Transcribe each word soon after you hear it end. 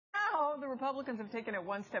now the Republicans have taken it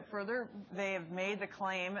one step further. They have made the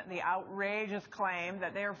claim, the outrageous claim,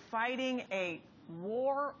 that they're fighting a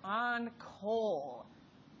war on coal.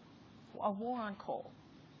 A war on coal.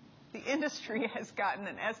 The industry has gotten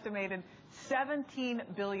an estimated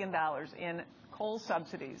 $17 billion in coal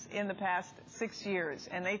subsidies in the past 6 years,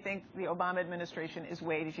 and they think the Obama administration is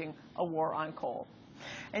waging a war on coal.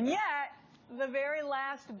 And yet, the very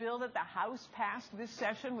last bill that the House passed this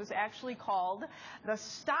session was actually called the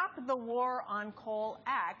Stop the War on Coal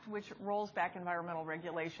Act, which rolls back environmental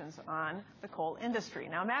regulations on the coal industry.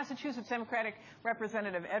 Now, Massachusetts Democratic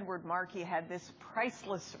Representative Edward Markey had this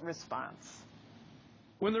priceless response.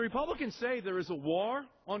 When the Republicans say there is a war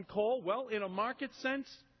on coal, well, in a market sense,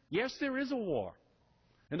 yes, there is a war.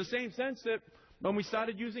 In the same sense that when we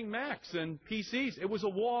started using Macs and PCs, it was a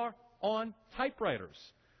war on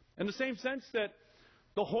typewriters. In the same sense that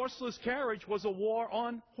the horseless carriage was a war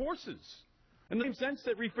on horses. In the same sense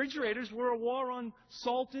that refrigerators were a war on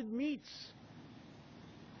salted meats.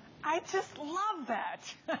 I just love that.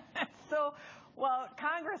 So, well,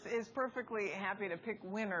 Congress is perfectly happy to pick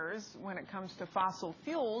winners when it comes to fossil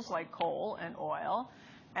fuels like coal and oil.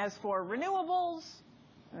 As for renewables,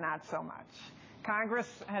 not so much. Congress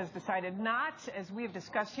has decided not, as we have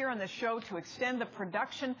discussed here on the show, to extend the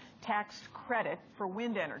production tax credit for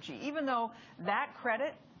wind energy, even though that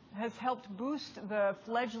credit has helped boost the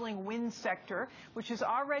fledgling wind sector, which has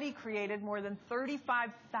already created more than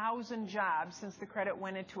 35,000 jobs since the credit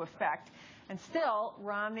went into effect. And still,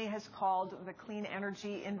 Romney has called the clean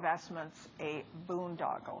energy investments a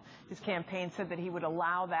boondoggle. His campaign said that he would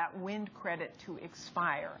allow that wind credit to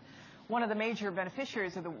expire. One of the major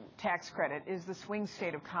beneficiaries of the tax credit is the swing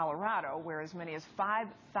state of Colorado, where as many as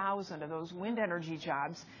 5,000 of those wind energy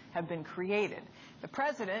jobs have been created. The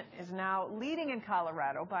president is now leading in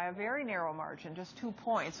Colorado by a very narrow margin, just 2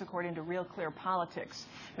 points, according to Real Clear Politics.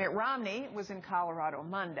 Mitt Romney was in Colorado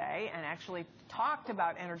Monday and actually talked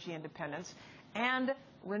about energy independence and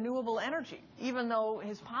renewable energy, even though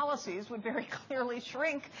his policies would very clearly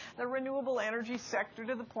shrink the renewable energy sector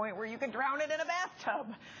to the point where you could drown it in a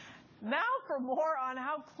bathtub. Now for more on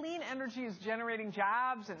how clean energy is generating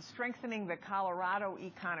jobs and strengthening the Colorado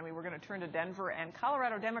economy, we're going to turn to Denver and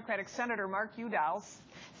Colorado Democratic Senator Mark Udall.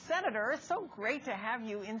 Senator, it's so great to have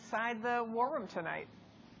you inside the war room tonight.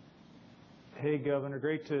 Hey, Governor,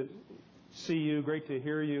 great to see you, great to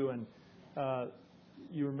hear you. And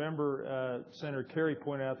you remember Senator Kerry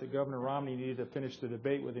pointed out that Governor Romney needed to finish the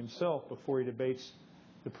debate with himself before he debates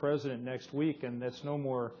the president next week, and that's no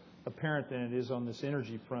more apparent than it is on this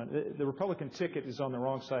energy front. The Republican ticket is on the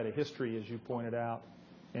wrong side of history, as you pointed out.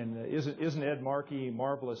 And isn't Ed Markey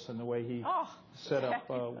marvelous in the way he set up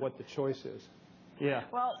what the choice is? Yeah.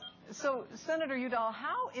 Well, so Senator Udall,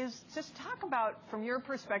 just talk about, from your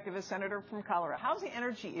perspective as senator from Colorado, how's the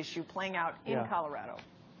energy issue playing out in Colorado?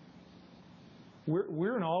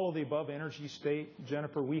 We're an all of the above energy state,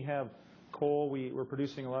 Jennifer. We have coal. We're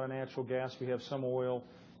producing a lot of natural gas. We have some oil.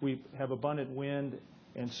 We have abundant wind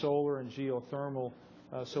and solar and geothermal.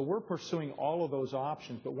 So we're pursuing all of those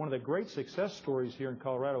options. But one of the great success stories here in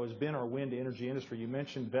Colorado has been our wind energy industry. You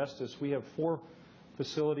mentioned Vestas. We have 4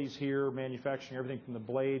 facilities here manufacturing everything from the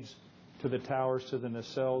blades to the towers to the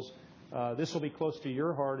nacelles. This will be close to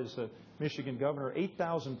your heart as the Michigan governor.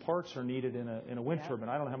 8,000 parts are needed in a wind turbine.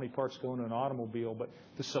 I don't know how many parts go into an automobile, but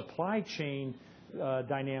the supply chain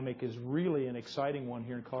dynamic is really an exciting one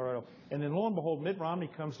here in Colorado. And then lo and behold, Mitt Romney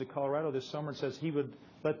comes to Colorado this summer and says he would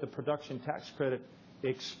let the production tax credit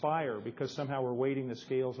expire because somehow we're weighting the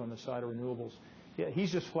scales on the side of renewables. Yeah,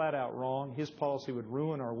 he's just flat out wrong. His policy would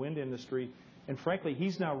ruin our wind industry. And frankly,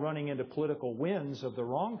 he's now running into political wins of the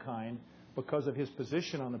wrong kind because of his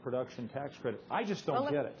position on the production tax credit. I just don't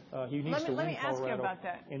get it. He needs to win Colorado. Let me ask you about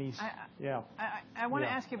that. And he's, I want to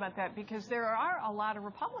ask you about that because there are a lot of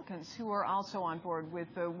Republicans who are also on board with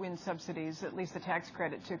the wind subsidies, at least the tax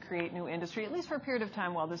credit, to create new industry, at least for a period of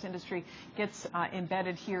time while this industry gets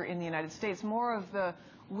embedded here in the United States. More of the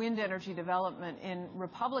wind energy development in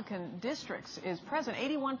Republican districts is present.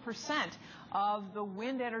 81% of the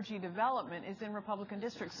wind energy development is in Republican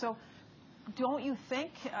districts. So don't you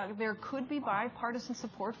think there could be bipartisan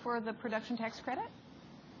support for the production tax credit?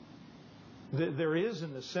 There is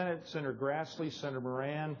in the Senate. Senator Grassley, Senator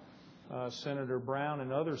Moran, Senator Brown,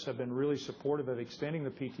 and others have been really supportive of extending the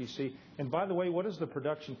PTC. And by the way, what does the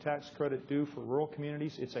production tax credit do for rural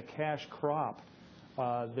communities? It's a cash crop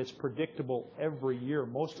that's predictable every year.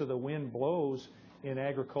 Most of the wind blows in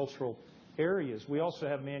agricultural areas. We also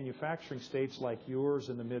have manufacturing states like yours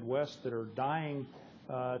in the Midwest that are dying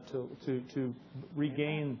to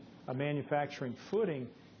regain a manufacturing footing.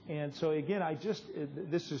 And so again,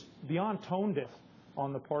 this is beyond tone deaf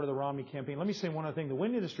on the part of the Romney campaign. Let me say one other thing. The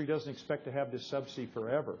wind industry doesn't expect to have this subsidy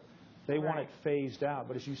forever. They want it phased out.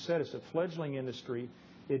 But as you said, it's a fledgling industry.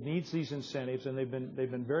 It needs these incentives, and they've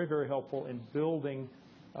been very, very helpful in building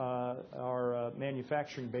our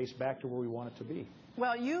manufacturing base back to where we want it to be.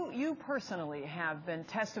 Well, you personally have been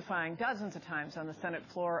testifying dozens of times on the Senate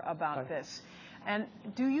floor about this. And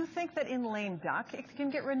do you think that in lame duck it can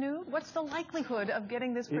get renewed? What's the likelihood of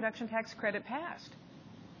getting this production tax credit passed?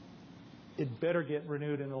 It better get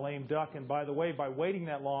renewed in the lame duck. And by the way, by waiting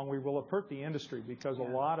that long, we will have hurt the industry because a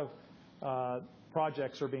lot of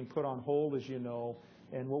projects are being put on hold, as you know.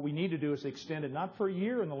 And what we need to do is extend it not for a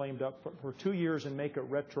year in the lame duck, but for 2 years and make it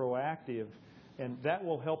retroactive. And that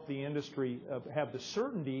will help the industry have the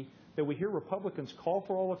certainty that we hear Republicans call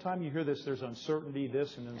for all the time. You hear this, there's uncertainty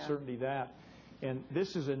this and uncertainty that. And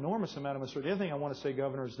this is an enormous amount of uncertainty. The other thing I want to say,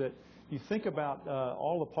 Governor, is that you think about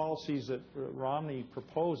all the policies that Romney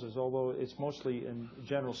proposes, although it's mostly in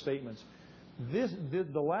general statements.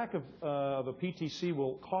 The lack of a PTC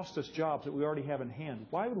will cost us jobs that we already have in hand.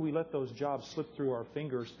 Why would we let those jobs slip through our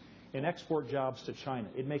fingers and export jobs to China?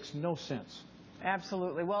 It makes no sense.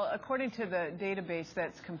 Absolutely. Well, according to the database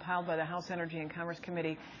that's compiled by the House Energy and Commerce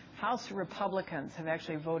Committee, House Republicans have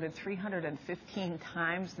actually voted 315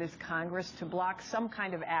 times this Congress to block some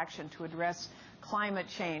kind of action to address climate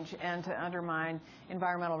change and to undermine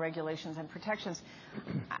environmental regulations and protections.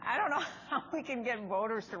 I don't know how we can get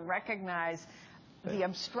voters to recognize the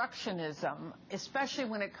obstructionism, especially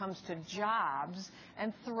when it comes to jobs,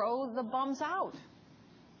 and throw the bums out.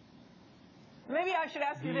 Maybe I should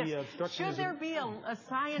ask you this. Should there be a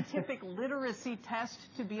scientific literacy test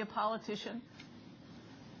to be a politician?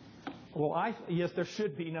 Well, yes, there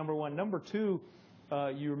should be, number one. Number two,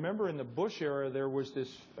 you remember in the Bush era, there was this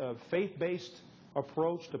faith-based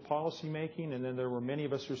approach to policymaking, and then there were many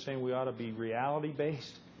of us who were saying we ought to be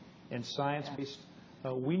reality-based and science-based.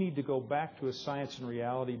 We need to go back to a science and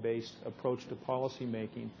reality-based approach to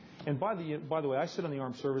policymaking. And by the way, I sit on the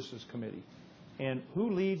Armed Services Committee. And who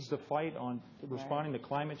leads the fight on responding to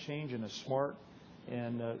climate change in a smart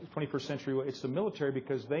and 21st century way? It's the military,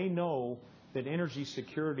 because they know that energy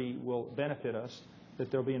security will benefit us, that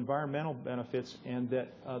there'll be environmental benefits, and that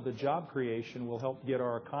the job creation will help get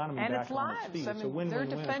our economy back on its feet. It's a win-win-win.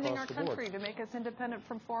 They're defending our country to make us independent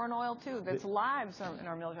from foreign oil too. That's lives in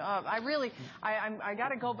our military. I got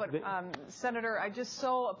to go, but Senator, I just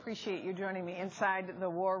so appreciate you joining me inside the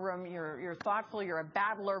war room. You're thoughtful. You're a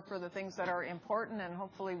battler for the things that are important, and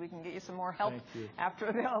hopefully we can get you some more help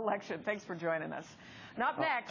after the election. Thanks for joining us. Not next.